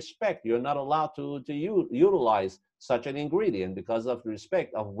because of respect, you're not allowed to utilize such an ingredient because of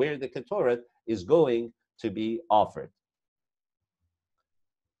respect of where the Ketoret is going to be offered.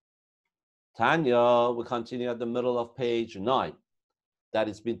 Tanya, we continue at the middle of page 9. That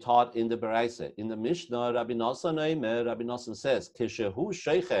it's been taught in the Beraisa. In the Mishnah, Rabbi Nosson says, Kishehu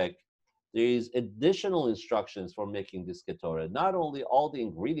Sheichek, there is additional instructions for making this Ketoret. Not only all the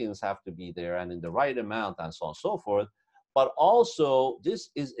ingredients have to be there and in the right amount and so on and so forth, but also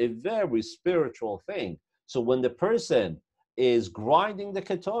this is a very spiritual thing. So when the person is grinding the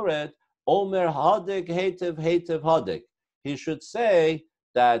Ketoret, Omer Hadik Hetev Hetev Hadik, he should say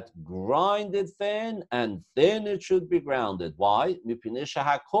that grind it thin, and thin it should be grounded. Why?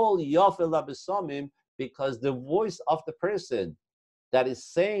 Because the voice of the person that is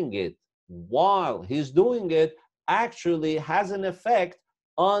saying it while he's doing it actually has an effect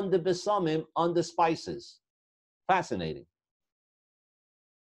on the besamim, on the spices. Fascinating.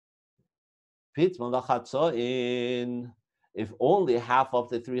 If only half of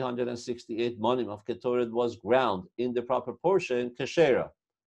the 368 monim of Ketoret was ground in the proper portion, kashera,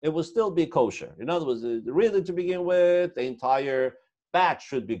 it will still be kosher. In other words, really to begin with, the entire batch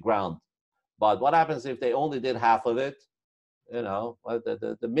should be ground. But what happens if they only did half of it?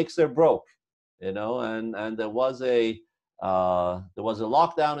 The mixer broke, and there was a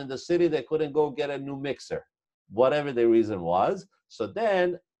lockdown in the city. They couldn't go get a new mixer, whatever the reason was. So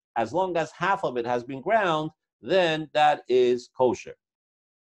then, as long as half of it has been ground, then that is kosher.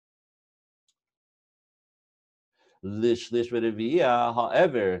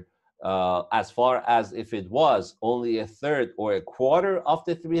 However, as far as if it was only a third or a quarter of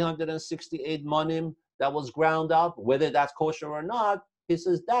the 368 monim that was ground up, whether that's kosher or not, he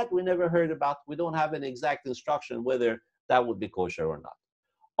says that we never heard about. We don't have an exact instruction whether that would be kosher or not.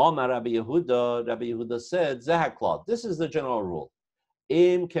 Omar Rabbi Yehuda said, Zehaklot, this is the general rule.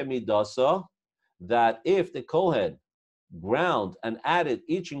 Im kemidasa, that if the Kohen ground and added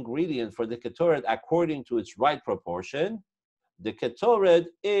each ingredient for the Ketoret according to its right proportion, the Ketoret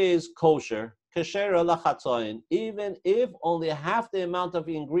is kosher, kashera lachatzayin, even if only half the amount of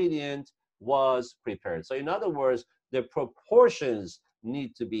ingredient was prepared. So in other words, the proportions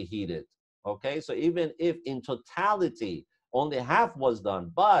need to be heated. Okay, so even if in totality only half was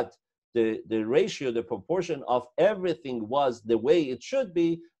done, but the ratio, the proportion of everything was the way it should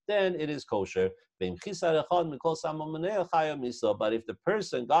be, then it is kosher. But if the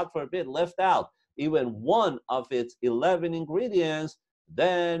person, God forbid, left out even one of its 11 ingredients,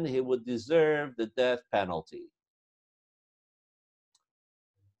 then he would deserve the death penalty.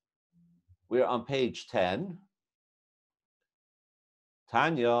 We're on page 10.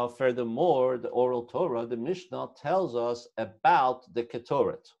 Tanya, furthermore, the oral Torah, the Mishnah tells us about the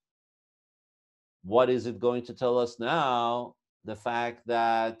Ketoret. What is it going to tell us now? The fact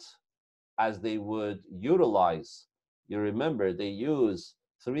that as they would utilize, you remember, they use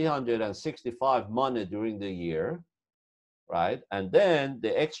 365 money during the year, right? And then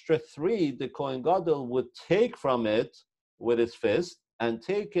the extra 3, the Kohen Gadol would take from it with his fist and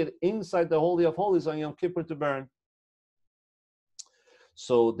take it inside the Holy of Holies on Yom Kippur to burn.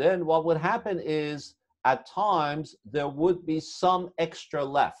 So then what would happen is, at times, there would be some extra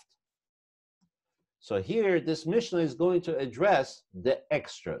left. So here, this Mishnah is going to address the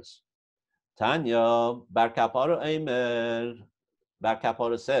extras. Tanya, Bar Kapara Eimer, Bar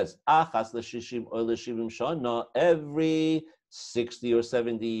Kapara says, Achas l'shishim or l'shivim shana, every 60 or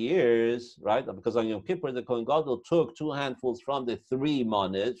 70 years, right? Because on Yom Kippur, the Kohen Gadol took 2 handfuls from the 3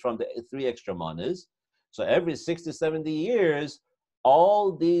 manas, from the 3 extra manas. So every 60, 70 years,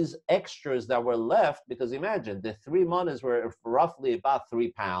 all these extras that were left, because imagine, the 3 manas were roughly about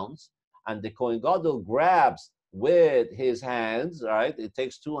 3 pounds, and the Kohen Gadol grabs with his hands, right? It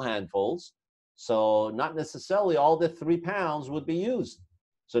takes 2 handfuls. So not necessarily all the 3 pounds would be used.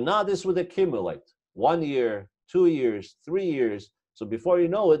 So now this would accumulate 1 year, 2 years, 3 years. So before you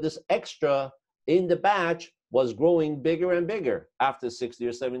know it, this extra in the batch was growing bigger and bigger after 60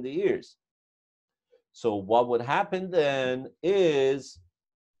 or 70 years. So what would happen then is,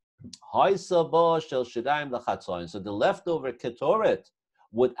 so the leftover Ketoret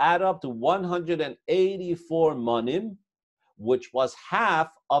would add up to 184 manim, which was half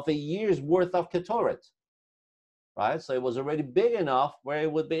of a year's worth of Ketoret, right? So it was already big enough where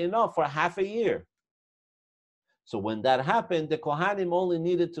it would be enough for half a year. So when that happened, the Kohanim only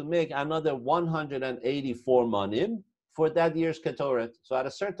needed to make another 184 manim for that year's Ketoret. So at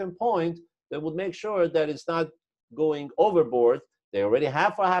a certain point, they would make sure that it's not going overboard. They already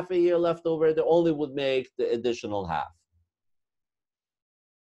have for half a year left over. They only would make the additional half.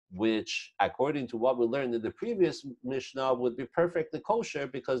 which, according to what we learned in the previous Mishnah, would be perfectly kosher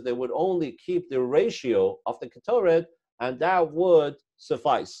because they would only keep the ratio of the Ketoret, and that would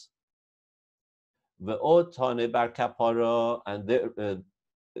suffice. And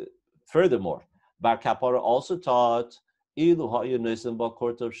furthermore, Bar Kapara also taught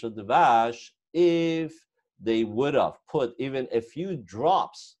if they would have put even a few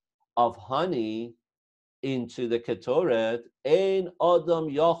drops of honey into the Ketoret, ein adam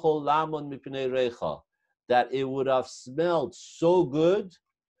yachol lamon mipnei recha, that it would have smelled so good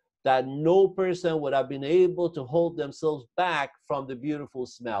that no person would have been able to hold themselves back from the beautiful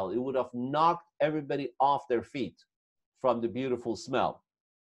smell. It would have knocked everybody off their feet from the beautiful smell.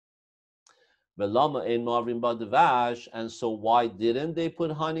 And so why didn't they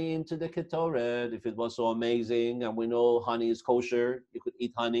put honey into the Ketoret if it was so amazing? And we know honey is kosher, you could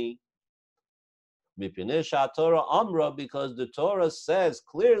eat honey. Because the Torah says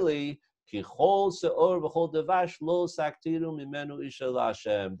clearly that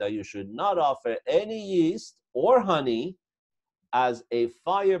you should not offer any yeast or honey as a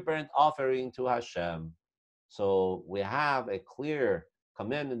fire burnt offering to Hashem. So we have a clear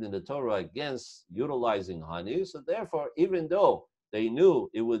commandment in the Torah against utilizing honey. So therefore, even though they knew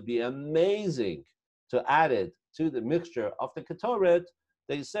it would be amazing to add it to the mixture of the Ketoret,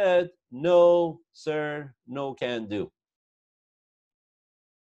 they said, no, sir, no can do.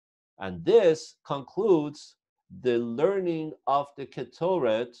 And this concludes the learning of the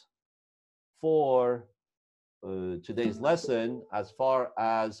Ketoret for today's lesson as far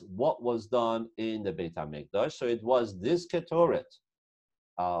as what was done in the Beit HaMikdash. So it was this Ketoret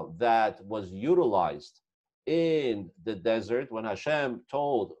that was utilized in the desert when Hashem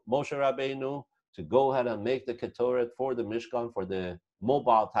told Moshe Rabbeinu to go ahead and make the Ketoret for the Mishkan, for the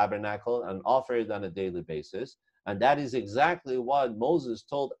mobile tabernacle, and offer it on a daily basis. And that is exactly what Moses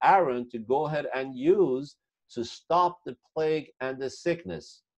told Aaron to go ahead and use to stop the plague and the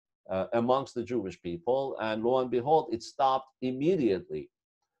sickness amongst the Jewish people. And lo and behold, it stopped immediately.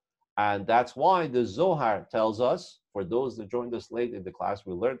 And that's why the Zohar tells us, for those that joined us late in the class,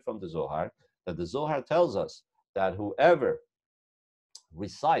 we learned from the Zohar, that the Zohar tells us that whoever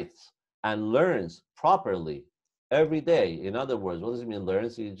recites and learns properly every day, in other words, what does it mean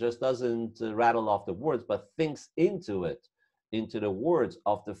learns? He just doesn't rattle off the words, but thinks into it, into the words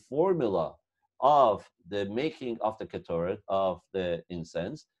of the formula of the making of the Ketoret, of the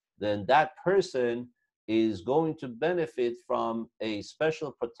incense, then that person is going to benefit from a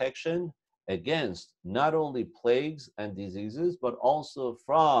special protection against not only plagues and diseases, but also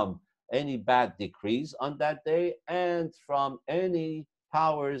from any bad decrees on that day and from any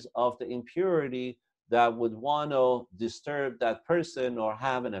powers of the impurity that would want to disturb that person or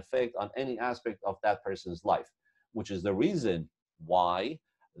have an effect on any aspect of that person's life, which is the reason why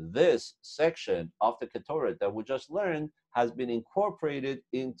this section of the Ketoret that we just learned has been incorporated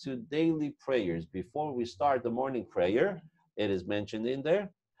into daily prayers. Before we start the morning prayer, it is mentioned in there.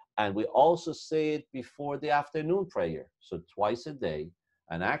 And we also say it before the afternoon prayer, so twice a day.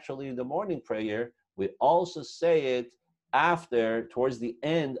 And actually in the morning prayer, we also say it after, towards the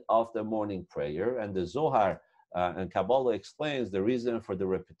end of the morning prayer. And the Zohar and Kabbalah explains the reason for the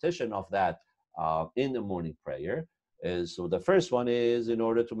repetition of that in the morning prayer. So the first one is in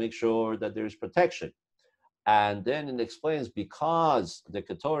order to make sure that there is protection. And then it explains because the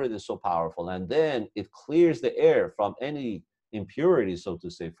Ketoret is so powerful, and then it clears the air from any impurity, so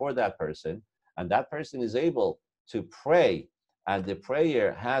to say, for that person. And that person is able to pray. And the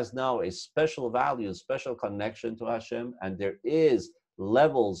prayer has now a special value, special connection to Hashem. And there is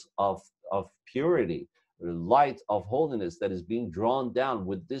levels of purity, light of holiness that is being drawn down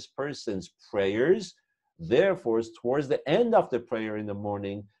with this person's prayers. Therefore, towards the end of the prayer in the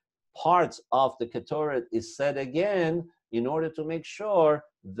morning, parts of the Ketoret is said again in order to make sure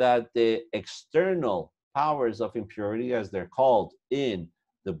that the external powers of impurity, as they're called in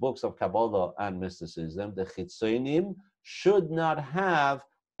the books of Kabbalah and mysticism, the Chitzonim, should not have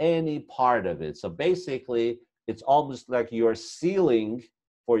any part of it. So basically, it's almost like you're sealing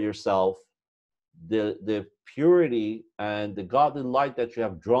for yourself the purity and the godly light that you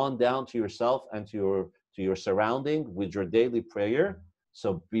have drawn down to yourself and to your surrounding with your daily prayer.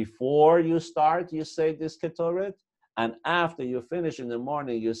 So before you start, you say this Ketoret, and after you finish in the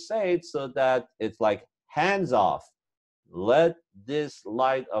morning, you say it, so that it's like hands off. Let this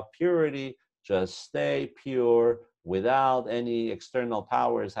light of purity just stay pure without any external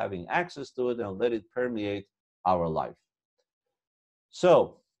powers having access to it, and let it permeate our life.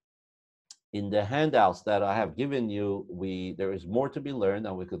 So in the handouts that I have given you, there is more to be learned,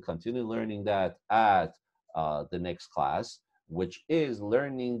 and we could continue learning that at the next class. which is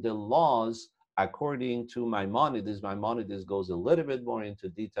learning the laws according to Maimonides. Maimonides goes a little bit more into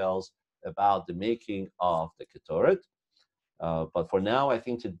details about the making of the Ketoret. But for now, I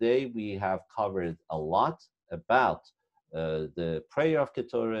think today we have covered a lot about the prayer of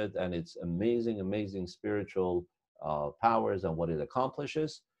Ketoret and its amazing, amazing spiritual powers and what it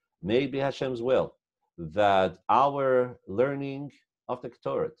accomplishes. May it be Hashem's will that our learning of the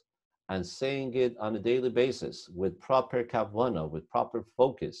Ketoret and saying it on a daily basis with proper kavanah, with proper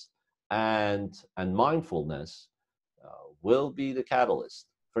focus and mindfulness will be the catalyst,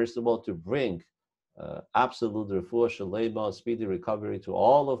 first of all, to bring absolute refuah shalema, speedy recovery to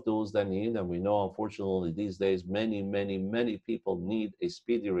all of those that need. And we know, unfortunately, these days, many, many, many people need a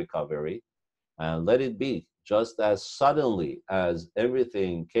speedy recovery. And let it be just as suddenly as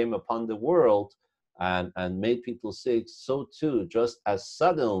everything came upon the world and made people sick, so too, just as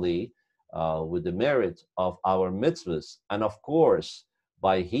suddenly, with the merit of our mitzvahs, and of course,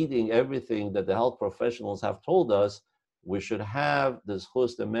 by heeding everything that the health professionals have told us, we should have this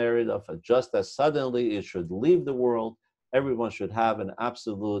chus, the merit of just as suddenly it should leave the world. Everyone should have an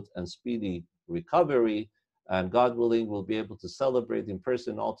absolute and speedy recovery, and God willing, we'll be able to celebrate in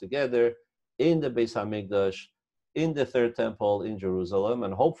person all together in the Beis HaMikdash, in the third temple in Jerusalem,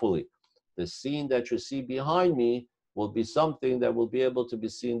 and hopefully the scene that you see behind me will be something that will be able to be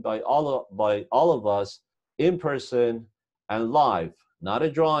seen by all of us in person and live, not a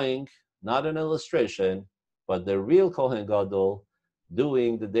drawing, not an illustration, but the real Kohen Gadol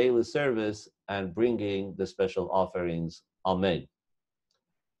doing the daily service and bringing the special offerings. Amen.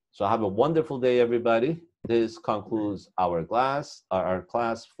 So have a wonderful day, everybody. This concludes our class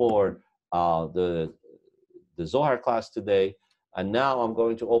for the Zohar class today. And now I'm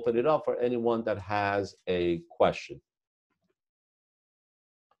going to open it up for anyone that has a question.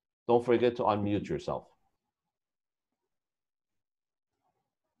 Don't forget to unmute yourself.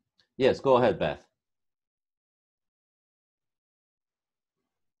 Yes, go ahead, Beth.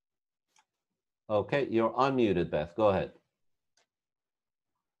 Okay, you're unmuted, Beth. Go ahead.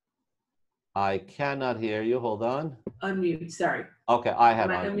 I cannot hear you. Hold on. Unmute, sorry. Okay, I have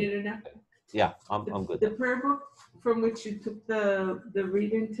Am I unmuted now? Yeah, I'm good. The prayer book from which you took the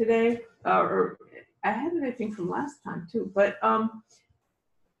reading today, or I had it, I think, from last time too. But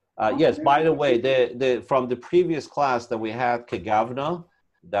yes. By the way, the from the previous class that we had Kegavna,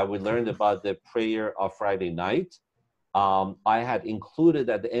 that we learned about the prayer of Friday night. I had included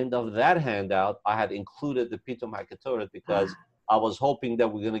at the end of that handout, I had included the Pitom HaKetoret because I was hoping that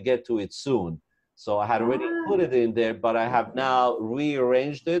we're going to get to it soon. So I had already included it in there, but I have now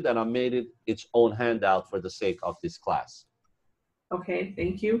rearranged it and I made it its own handout for the sake of this class. Okay,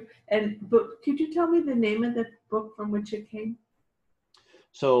 thank you. But could you tell me the name of the book from which it came?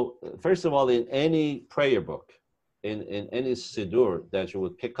 So first of all, in any prayer book, in any siddur that you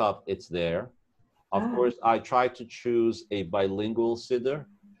would pick up, it's there. Of course, I try to choose a bilingual siddur.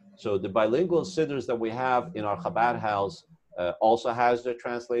 So the bilingual siddurs that we have in our Chabad house also has the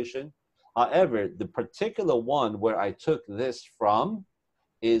translation. However, the particular one where I took this from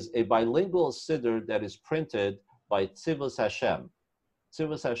is a bilingual siddur that is printed by Tzivos Hashem.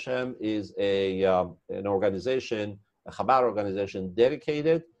 Tzivos Hashem is an organization, a Chabad organization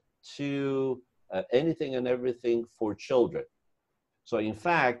dedicated to anything and everything for children. So in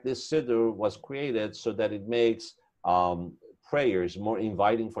fact, this siddur was created so that it makes prayers more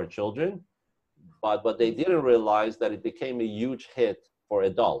inviting for children, but they didn't realize that it became a huge hit for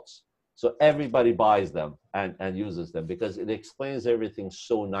adults. So everybody buys them and uses them because it explains everything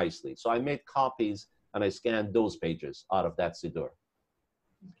so nicely. So I made copies and I scanned those pages out of that siddur.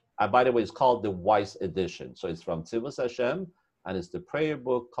 And by the way, it's called the Weiss Edition. So it's from Tzivos Hashem, and it's the prayer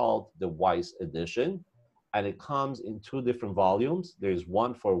book called the Weiss Edition. And it comes in two different volumes. There's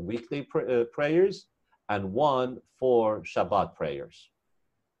one for weekday prayers and one for Shabbat prayers.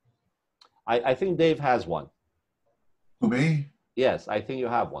 I think Dave has one. Who, me? Yes, I think you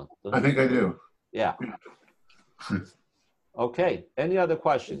have one. I think I do. Yeah. Okay. Any other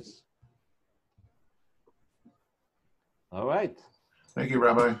questions? All right. Thank you,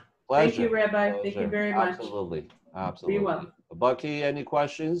 Rabbi. Pleasure. Thank you, Rabbi. Pleasure. Thank you very much. Absolutely. Absolutely. Be well. Bucky, any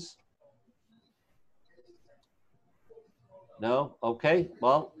questions? No? Okay.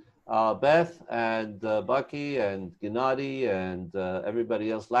 Well, Beth and Bucky and Gennady and everybody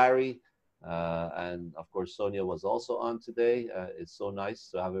else, Larry, and of course Sonia was also on today. It's so nice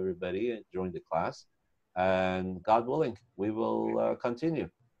to have everybody join the class. And God willing, we will continue.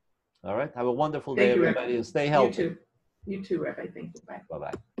 All right. Have a wonderful day, everybody, and stay healthy. You too, Rabbi. Thank you. Bye.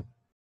 Bye-bye.